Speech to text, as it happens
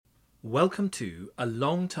Welcome to A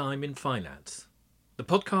Long Time in Finance, the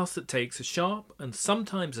podcast that takes a sharp and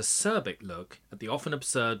sometimes acerbic look at the often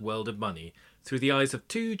absurd world of money through the eyes of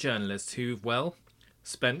two journalists who've, well,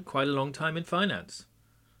 spent quite a long time in finance.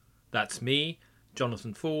 That's me,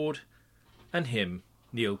 Jonathan Ford, and him,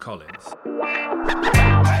 Neil Collins.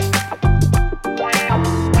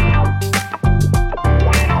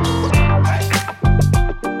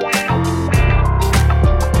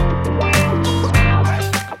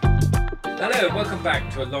 Hello, welcome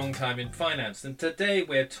back to A Long Time in Finance, and today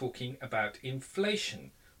we're talking about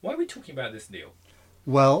inflation. Why are we talking about this, Neil?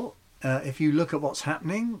 Well, if you look at what's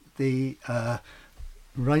happening, the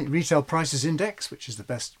retail prices index, which is the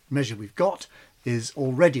best measure we've got, is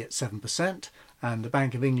already at 7%, and the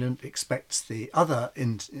Bank of England expects the other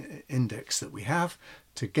index that we have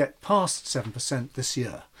to get past 7% this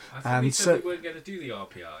year. I thought we said we weren't going to do the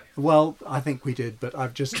RPI. Well, I think we did, but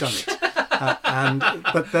I've just done it.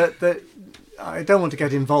 I don't want to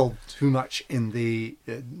get involved too much in the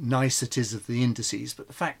niceties of the indices, but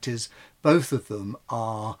the fact is both of them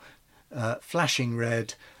are flashing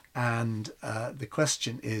red, and the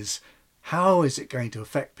question is, how is it going to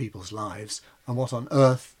affect people's lives, and what on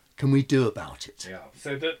earth can we do about it? Yeah.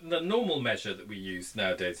 So the normal measure that we use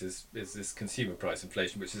nowadays is this consumer price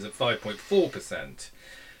inflation, which is at 5.4%,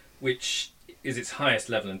 which is its highest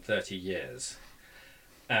level in 30 years.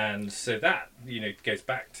 And so that, goes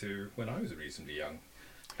back to when I was reasonably young.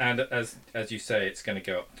 And as you say, it's going to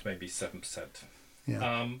go up to maybe 7%.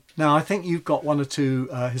 Yeah. Now, I think you've got one or two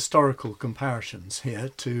historical comparisons here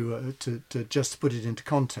to just put it into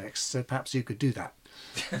context. So perhaps you could do that.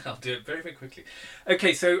 I'll do it very, very quickly.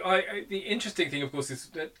 Okay, so the interesting thing, of course, is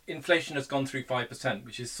that inflation has gone through 5%,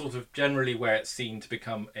 which is sort of generally where it's seen to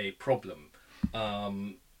become a problem.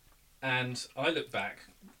 And I look back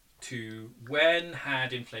to when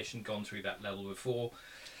had inflation gone through that level before,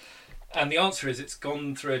 and the answer is it's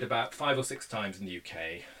gone through it about 5 or 6 times in the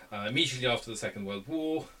UK, immediately after the Second World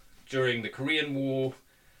War, during the Korean War,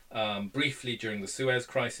 briefly during the Suez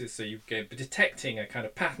Crisis. So you're detecting a kind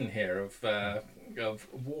of pattern here of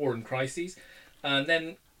war and crises, and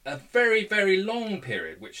then a very, very long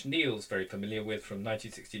period, which Neil's very familiar with, from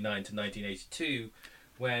 1969 to 1982,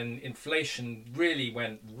 when inflation really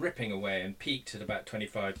went ripping away and peaked at about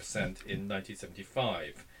 25% in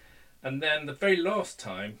 1975. And then the very last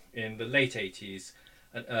time, in the late 80s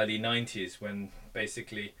and early 90s, when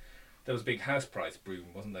basically there was a big house price boom,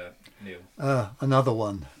 wasn't there, Neil? Another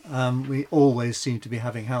one. We always seem to be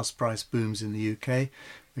having house price booms in the UK,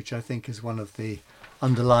 which I think is one of the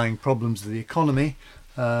underlying problems of the economy.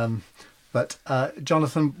 But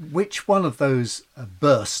Jonathan, which one of those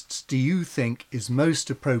bursts do you think is most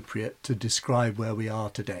appropriate to describe where we are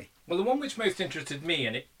today? Well, the one which most interested me,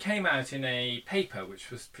 and it came out in a paper which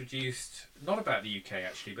was produced, not about the UK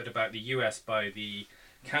actually, but about the US by the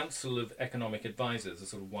Council of Economic Advisors, a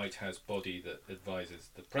sort of White House body that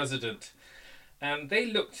advises the president. And they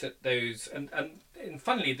looked at those, and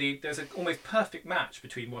funnily, there's an almost perfect match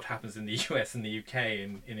between what happens in the US and the UK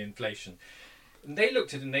in inflation. And they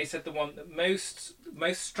looked at it and they said the one that most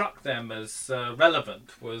struck them as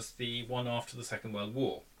relevant was the one after the Second World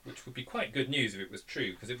War, which would be quite good news if it was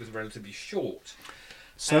true, because it was relatively short.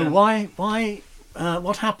 So why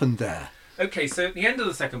what happened there? Okay, so at the end of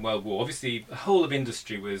the Second World War, obviously the whole of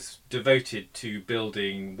industry was devoted to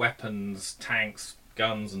building weapons, tanks,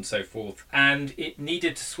 guns and so forth, and it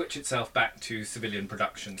needed to switch itself back to civilian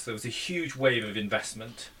production. So there was a huge wave of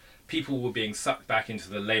investment. People were being sucked back into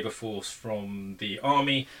the labour force from the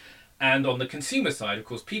army. And on the consumer side, of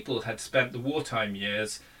course, people had spent the wartime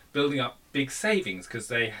years building up big savings because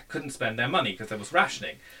they couldn't spend their money because there was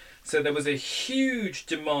rationing. So there was a huge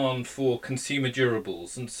demand for consumer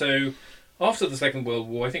durables. And so after the Second World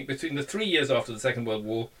War, I think between the 3 years after the Second World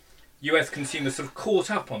War, US consumers sort of caught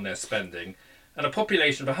up on their spending. And a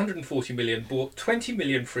population of 140 million bought 20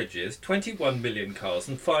 million fridges, 21 million cars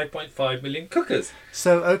and 5.5 million cookers.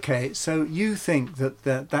 So you think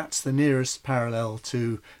that's the nearest parallel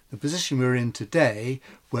to the position we're in today,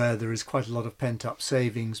 where there is quite a lot of pent-up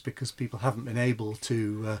savings because people haven't been able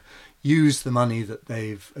to use the money that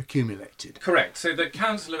they've accumulated. Correct. So the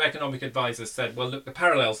Council of Economic Advisors said, well, look, the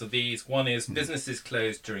parallels are these. One is businesses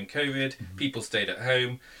closed during COVID, people stayed at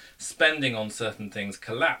home, spending on certain things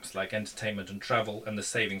collapsed, like entertainment and travel, and the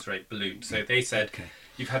savings rate ballooned. So they said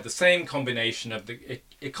you've had the same combination of the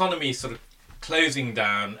economy sort of closing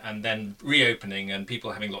down and then reopening and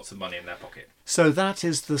people having lots of money in their pocket. So that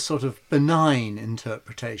is the sort of benign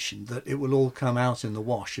interpretation, that it will all come out in the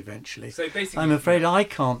wash eventually. So basically, I'm afraid I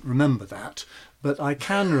can't remember that, but I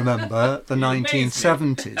can remember the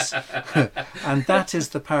 1970s. And that is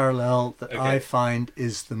the parallel that I find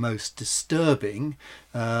is the most disturbing,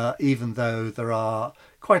 even though there are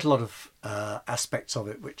quite a lot of aspects of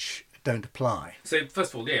it which don't apply. So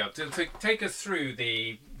first of all, so take us through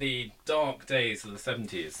the dark days of the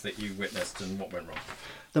 70s that you witnessed and what went wrong.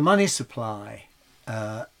 The money supply,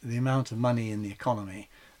 the amount of money in the economy,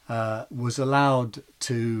 was allowed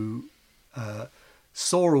to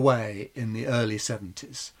soar away in the early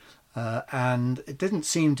 70s. And it didn't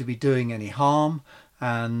seem to be doing any harm.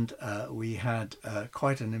 And we had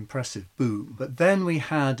quite an impressive boom. But then we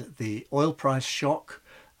had the oil price shock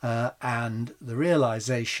and the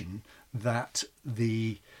realization that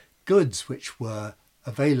the goods which were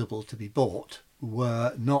available to be bought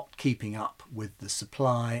were not keeping up with the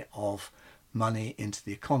supply of money into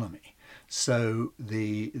the economy. So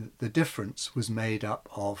the difference was made up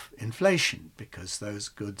of inflation, because those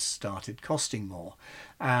goods started costing more,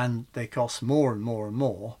 and they cost more and more and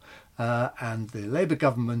more. And the Labour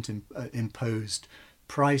government imposed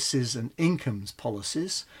prices and incomes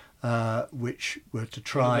policies, which were to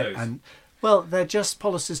try and, well, they're just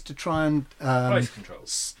policies to try and price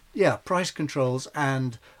controls. Yeah, price controls,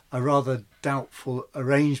 and a rather doubtful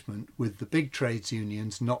arrangement with the big trades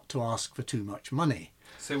unions not to ask for too much money.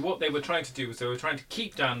 So what they were trying to do was they were trying to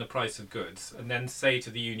keep down the price of goods and then say to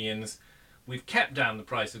the unions, we've kept down the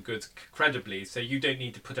price of goods credibly, so you don't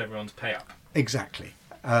need to put everyone's pay up. Exactly.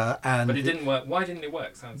 But it didn't work. Why didn't it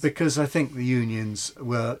work? Because I think the unions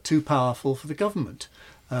were too powerful for the government.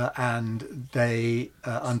 And they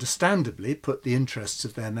understandably put the interests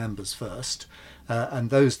of their members first. And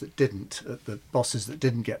those that didn't, the bosses that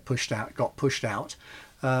didn't get pushed out, got pushed out.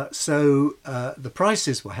 So the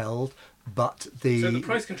prices were held, but So the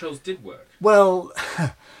price controls did work? Well,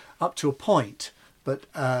 up to a point, but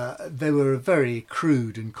they were a very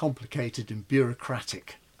crude and complicated and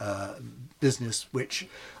bureaucratic business, which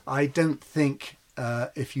I don't think,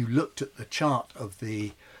 if you looked at the chart of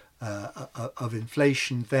the of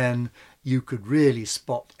inflation, then you could really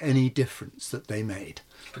spot any difference that they made.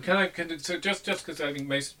 But so just because I think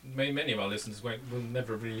many of our listeners will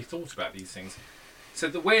never really thought about these things. So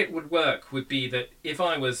the way it would work would be that if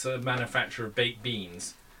I was a manufacturer of baked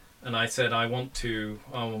beans, and I said I want to,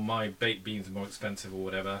 my baked beans are more expensive or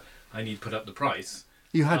whatever, I need to put up the price.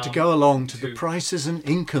 You had to go along to the Prices and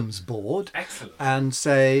Incomes Board. Excellent. And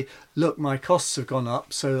say, look, my costs have gone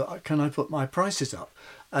up, so can I put my prices up?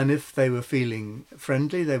 And if they were feeling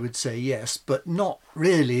friendly, they would say yes, but not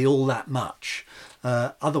really all that much.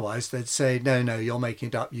 Otherwise, they'd say, no, you're making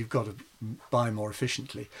it up, you've got to buy more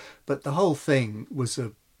efficiently. But the whole thing was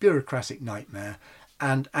a bureaucratic nightmare,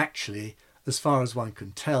 and actually, as far as one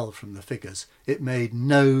can tell from the figures, it made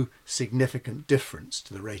no significant difference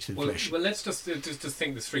to the rate of inflation. Well, let's just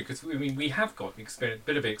think this through, because we have got a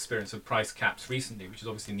bit of experience of price caps recently, which is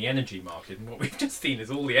obviously in the energy market, and what we've just seen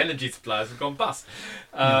is all the energy suppliers have gone bust,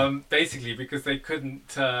 basically because they couldn't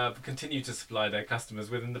continue to supply their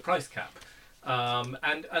customers within the price cap.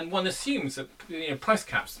 And one assumes that price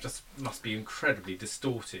caps just must be incredibly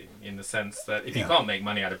distorting, in the sense that if you can't make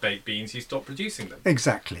money out of baked beans, you stop producing them.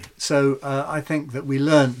 Exactly. So I think that we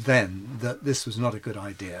learned then that this was not a good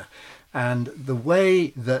idea. And the way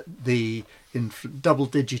that the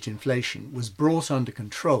double-digit inflation was brought under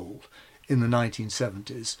control in the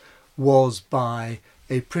 1970s was by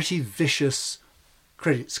a pretty vicious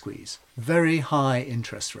credit squeeze, very high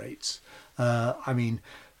interest rates.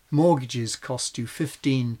 Mortgages cost you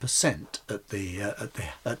 15% at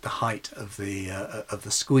the height of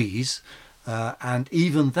the squeeze, and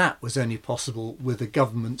even that was only possible with a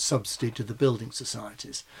government subsidy to the building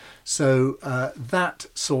societies. So that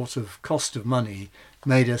sort of cost of money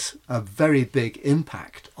made us a very big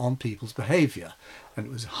impact on people's behaviour, and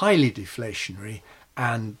it was highly deflationary.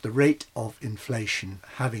 And the rate of inflation,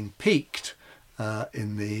 having peaked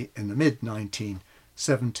in the mid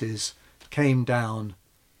 1970s, came down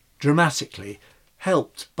dramatically,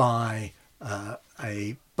 helped by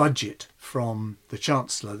a budget from the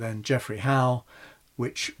Chancellor then, Geoffrey Howe,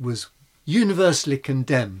 which was universally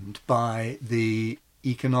condemned by the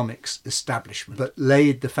economics establishment, but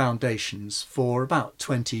laid the foundations for about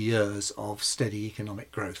 20 years of steady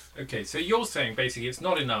economic growth. Okay, so you're saying basically it's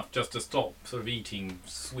not enough just to stop sort of eating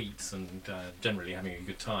sweets and generally having a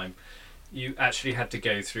good time. You actually had to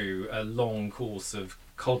go through a long course of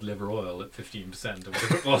cod liver oil at 15% or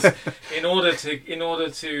whatever it was in order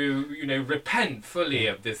to repent fully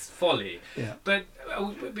of this folly. Yeah. But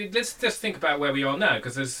let's just think about where we are now,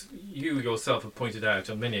 because as you yourself have pointed out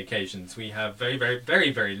on many occasions, we have very, very,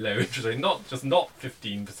 very, very low interest rate. Not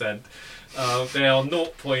 15%. They are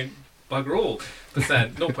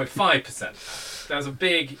 0.5%. That's a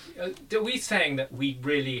big. Are we saying that we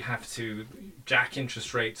really have to jack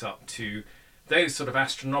interest rates up to those sort of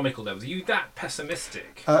astronomical levels? Are you that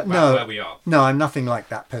pessimistic about where we are? No, I'm nothing like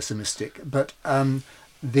that pessimistic. But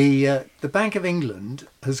the Bank of England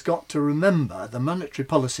has got to remember, the Monetary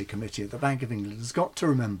Policy Committee of the Bank of England has got to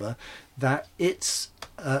remember that its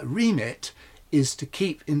remit is to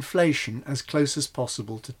keep inflation as close as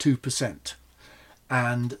possible to 2%.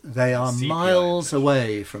 And they are CPI miles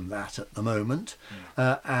away from that at the moment.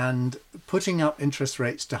 And putting up interest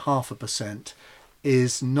rates to 0.5%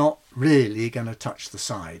 is not really going to touch the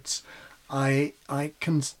sides. I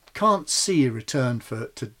can't see a return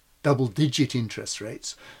to double-digit interest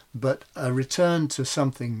rates, but a return to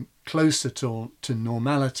something closer to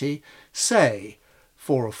normality, say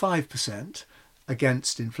 4 or 5%,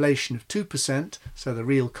 against inflation of 2%, so the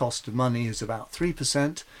real cost of money is about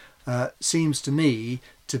 3%, seems to me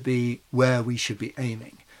to be where we should be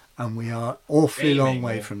aiming. And we are awfully long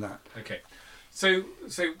way from that. Okay. So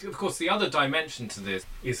of course the other dimension to this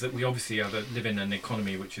is that we obviously live in an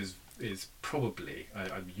economy which is probably,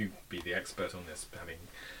 you be the expert on this,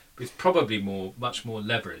 it's probably much more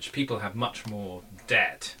leveraged. People have much more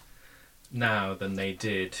debt now than they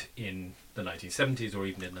did in the 1970s or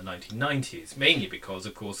even in the 1990s, mainly because,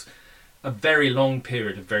 of course, a very long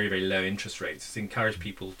period of very, very low interest rates has encouraged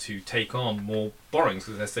people to take on more borrowings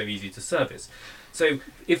because they're so easy to service. So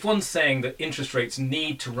if one's saying that interest rates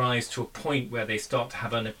need to rise to a point where they start to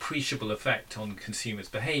have an appreciable effect on consumers'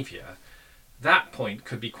 behaviour, that point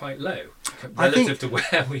could be quite low relative to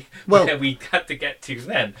where we had to get to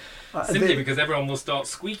then, simply because everyone will start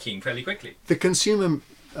squeaking fairly quickly. The consumer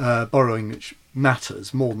borrowing which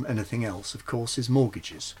matters more than anything else, of course, is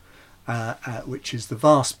mortgages, which is the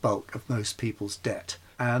vast bulk of most people's debt.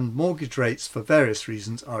 And mortgage rates, for various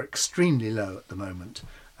reasons, are extremely low at the moment.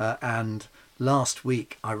 And last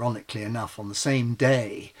week, ironically enough, on the same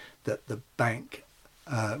day that the bank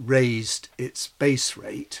raised its base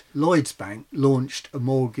rate, Lloyds Bank launched a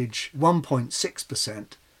mortgage 1.6%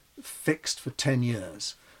 fixed for 10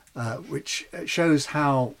 years, which shows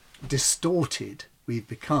how distorted we've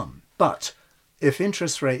become. But if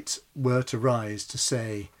interest rates were to rise to,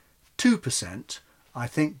 say, 2%, I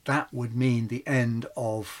think that would mean the end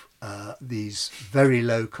of these very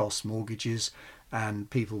low cost mortgages, and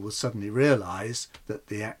people will suddenly realise that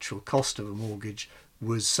the actual cost of a mortgage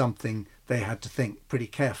was something they had to think pretty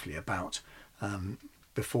carefully about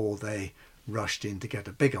before they rushed in to get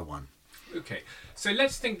a bigger one. Okay, so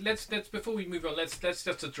let's before we move on, let's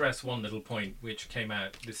just address one little point which came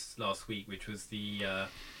out this last week, which was the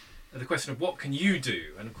question of what can you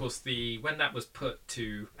do. And of course, when that was put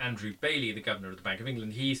to Andrew Bailey, the Governor of the Bank of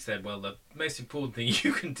England, he said, well, the most important thing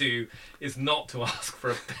you can do is not to ask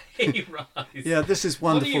for a pay rise. Yeah, this is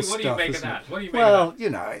wonderful stuff. What do you make of that? Well,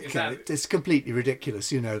 it's completely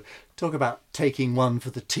ridiculous. Talk about taking one for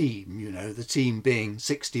the team, the team being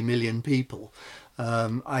 60 million people.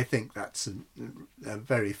 I think that's a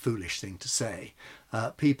very foolish thing to say.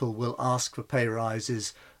 People will ask for pay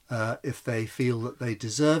rises if they feel that they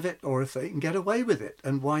deserve it or if they can get away with it,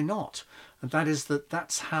 and why not? And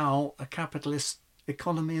that's how a capitalist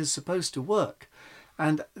economy is supposed to work.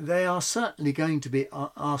 And they are certainly going to be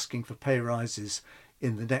asking for pay rises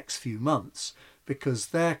in the next few months because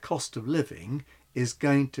their cost of living is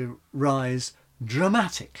going to rise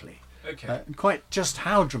dramatically. Okay. Quite just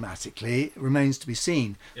how dramatically remains to be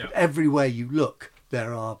seen. Yeah. But everywhere you look,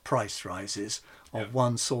 there are price rises of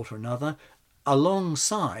one sort or another,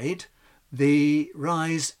 alongside the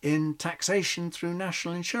rise in taxation through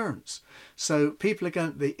national insurance. So people are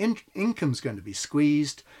the income's going to be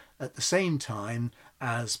squeezed at the same time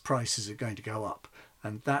as prices are going to go up.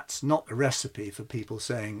 And that's not a recipe for people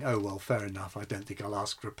saying, oh, well, fair enough, I don't think I'll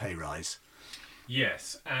ask for a pay rise.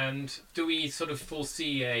 Yes, and do we sort of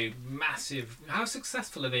foresee a massive... How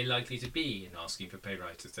successful are they likely to be in asking for pay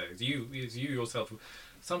rises, though? As you yourself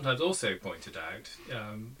sometimes also pointed out,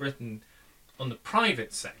 Britain, on the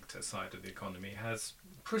private sector side of the economy, has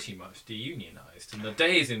pretty much de-unionised. And the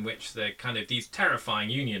days in which they're kind of these terrifying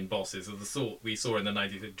union bosses of the sort we saw in the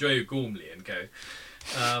 90s, Joe Gormley and co...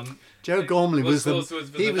 Joe Gormley was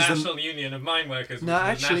the National Union of Mine Workers, which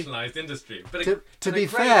was nationalised industry. But to be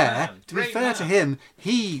fair to him,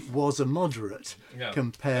 he was a moderate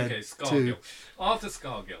compared to Arthur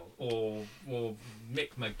Scargill or Mick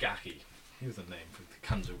McGahey. He was a name to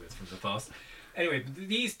conjure with from the past. Anyway,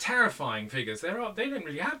 these terrifying figures, they don't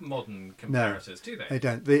really have modern comparators, do they? They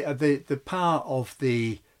don't. The power of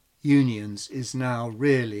the unions is now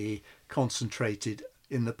really concentrated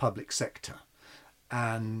in the public sector,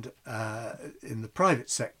 and in the private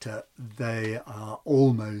sector they are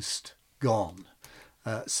almost gone.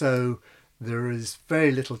 So there is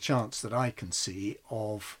very little chance that I can see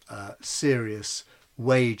of serious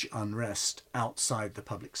wage unrest outside the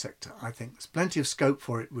public sector. I think there's plenty of scope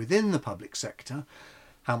for it within the public sector.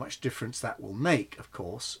 How much difference that will make, of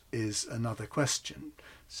course, is another question,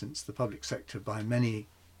 since the public sector, by many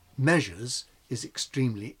measures, is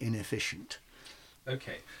extremely inefficient.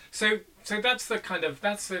 Okay, so that's the kind of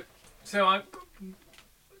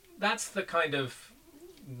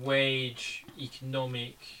wage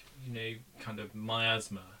economic, kind of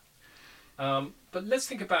miasma. But let's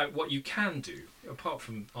think about what you can do apart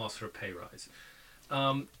from ask for a pay rise.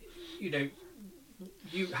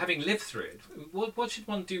 You having lived through it, what should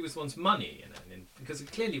one do with one's money? Because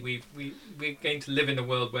clearly we're going to live in a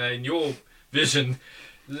world where, in your vision,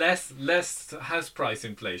 less house price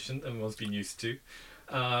inflation than one's been used to.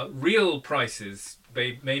 Real prices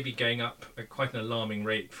may be going up at quite an alarming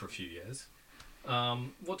rate for a few years.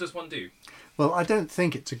 What does one do? Well, I don't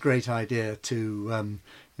think it's a great idea to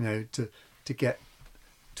get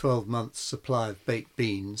 12 months' supply of baked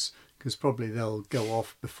beans, because probably they'll go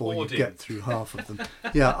off before you get through half of them.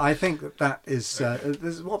 Yeah, I think that is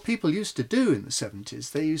what people used to do in the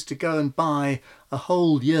 70s. They used to go and buy a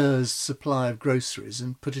whole year's supply of groceries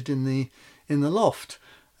and put it in the loft.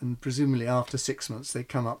 And presumably after 6 months they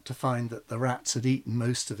come up to find that the rats had eaten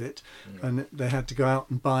most of it, and they had to go out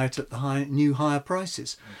and buy it at the new higher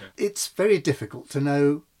prices. Okay. It's very difficult to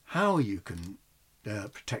know how you can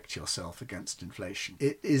protect yourself against inflation.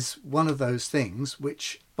 It is one of those things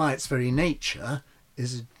which, by its very nature,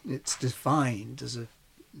 it's defined as a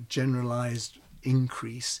generalised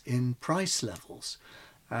increase in price levels,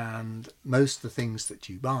 and most of the things that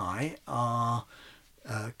you buy are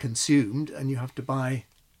consumed, and you have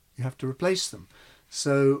to replace them.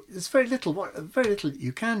 So there's very little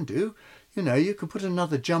you can do. You can put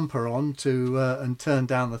another jumper on and turn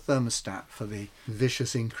down the thermostat for the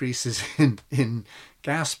vicious increases in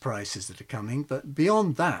gas prices that are coming. But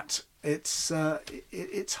beyond that, it's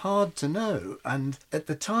hard to know. And at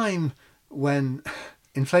the time when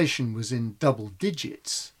inflation was in double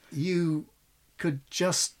digits, you could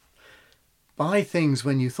just buy things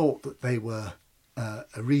when you thought that they were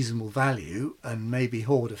a reasonable value and maybe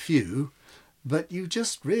hoard a few, but you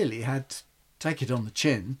just really had to take it on the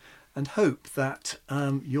chin and hope that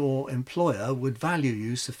your employer would value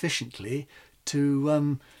you sufficiently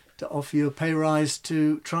to offer you a pay rise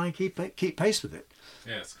to try and keep pace with it.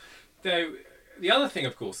 Yes. Though the other thing,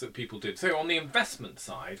 of course, that people did, so on the investment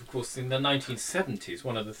side, of course, in the 1970s,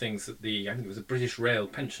 one of the things that I think it was a British Rail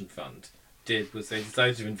Pension Fund did was they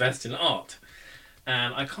decided to invest in art.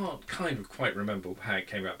 And I can't kind of quite remember how it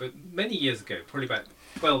came about, but many years ago, probably about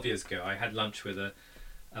 12 years ago, I had lunch with a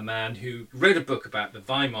man who wrote a book about the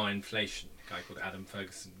Weimar inflation, a guy called Adam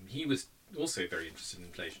Ferguson. He was also very interested in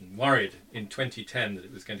inflation, worried in 2010 that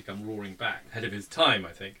it was going to come roaring back, ahead of his time,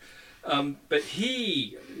 I think. But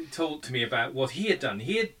he told to me about what he had done.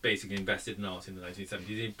 He had basically invested in art in the 1970s.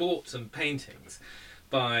 He bought some paintings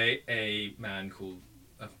by a man called,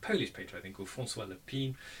 a Polish painter, I think, called François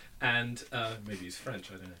Lepine. And maybe he's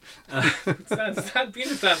French, I don't know. You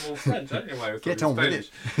understand more French, I don't know why I was Get on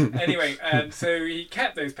Polish. With it. Anyway, so he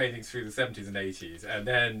kept those paintings through the 70s and 80s, and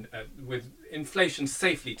then with inflation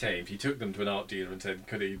safely tamed, he took them to an art dealer and said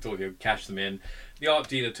he thought he would cash them in. The art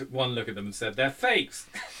dealer took one look at them and said, "They're fakes."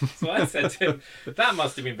 So I said to him, "That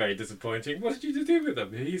must have been very disappointing. What did you do with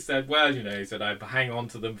them?" He said, "Well, he said, I hang on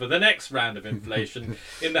to them for the next round of inflation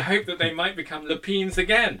in the hope that they might become Lepines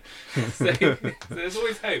again." So there's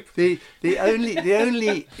always hope. The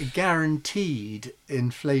only guaranteed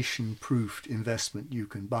inflation-proofed investment you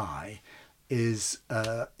can buy is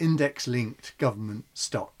index-linked government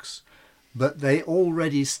stocks, but they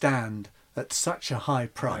already stand at such a high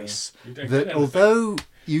price that although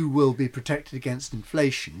you will be protected against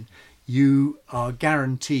inflation, you are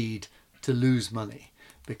guaranteed to lose money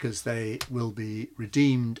because they will be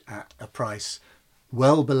redeemed at a price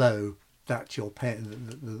well below that you're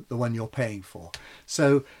paying, the one you're paying for.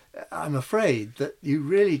 So I'm afraid that you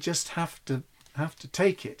really just have to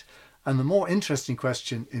take it. And the more interesting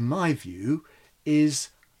question, in my view, is: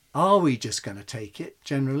 are we just going to take it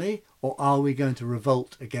generally, or are we going to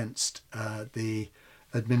revolt against the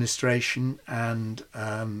administration and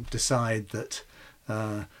decide that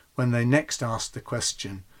when they next ask the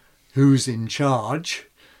question, who's in charge,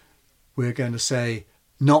 we're going to say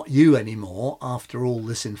not you anymore after all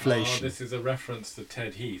this inflation. Oh, this is a reference to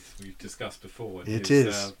Ted Heath we've discussed before. It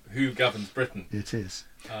is. Who Governs Britain? It is.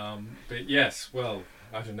 But yes, well,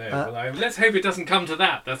 I don't know. Let's hope it doesn't come to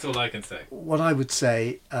that. That's all I can say. What I would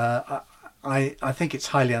say, I think it's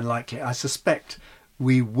highly unlikely. I suspect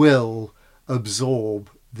we will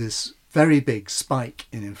absorb this very big spike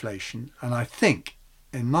in inflation. And I think,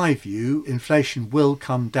 in my view, inflation will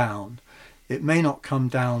come down. It may not come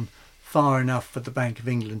down far enough for the Bank of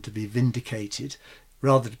England to be vindicated.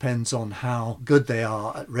 Rather depends on how good they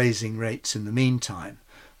are at raising rates in the meantime.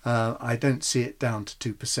 I don't see it down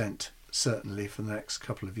to 2%, certainly for the next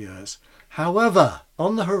couple of years. However,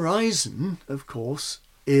 on the horizon, of course,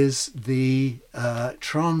 is the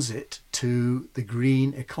transit to the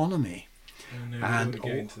green economy. Oh, no,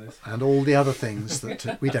 and all the other things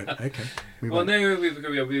that we don't. Okay.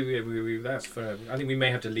 That's for. I think we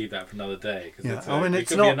may have to leave that for another day. Yeah, it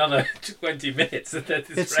could be another 20 minutes.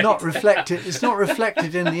 It's not reflected. It's not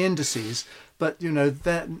reflected in the indices, but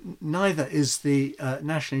neither is the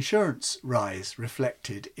national insurance rise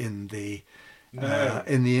reflected in the. No.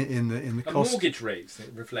 In the cost. Mortgage rates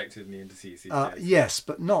reflected in the indices. Yes,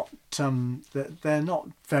 but not. They're not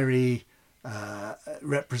very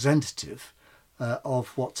representative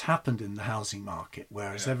of what's happened in the housing market.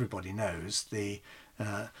 Whereas everybody knows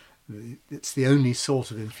it's the only sort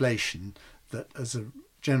of inflation that, as a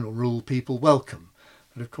general rule, people welcome.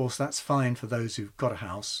 But of course, that's fine for those who've got a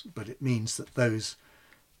house. But it means that those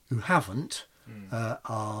who haven't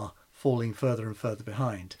are falling further and further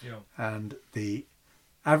behind. Yeah. And the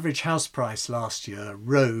average house price last year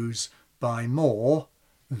rose by more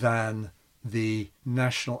than the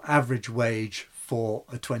national average wage for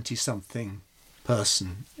a 20-something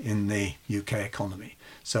person in the UK economy.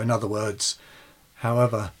 So in other words,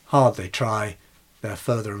 however hard they try, they're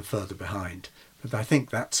further and further behind. But I think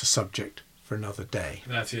that's a subject for another day.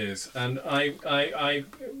 That is, and I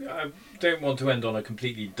don't want to end on a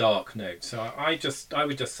completely dark note. So I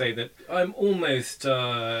would just say that I'm almost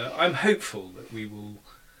I'm hopeful that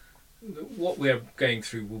what we're going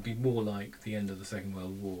through will be more like the end of the Second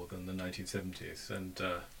World War than the 1970s, and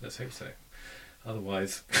let's hope so.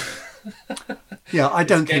 Otherwise, yeah, I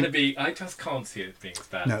just can't see it being as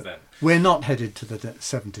bad as then. We're not headed to the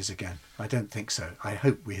 70s again. I don't think so. I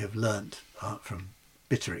hope we have learnt from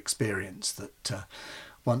bitter experience that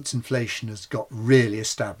once inflation has got really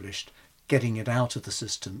established, getting it out of the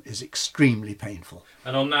system is extremely painful.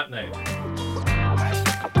 And on that note.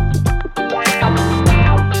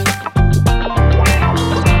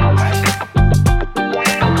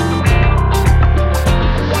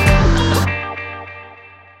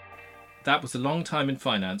 That was A Long Time in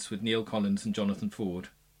Finance with Neil Collins and Jonathan Ford.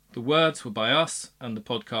 The words were by us and the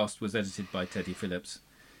podcast was edited by Teddy Phillips.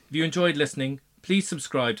 If you enjoyed listening, please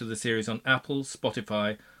subscribe to the series on Apple,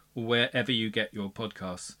 Spotify or wherever you get your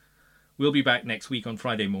podcasts. We'll be back next week on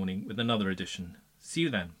Friday morning with another edition. See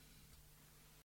you then.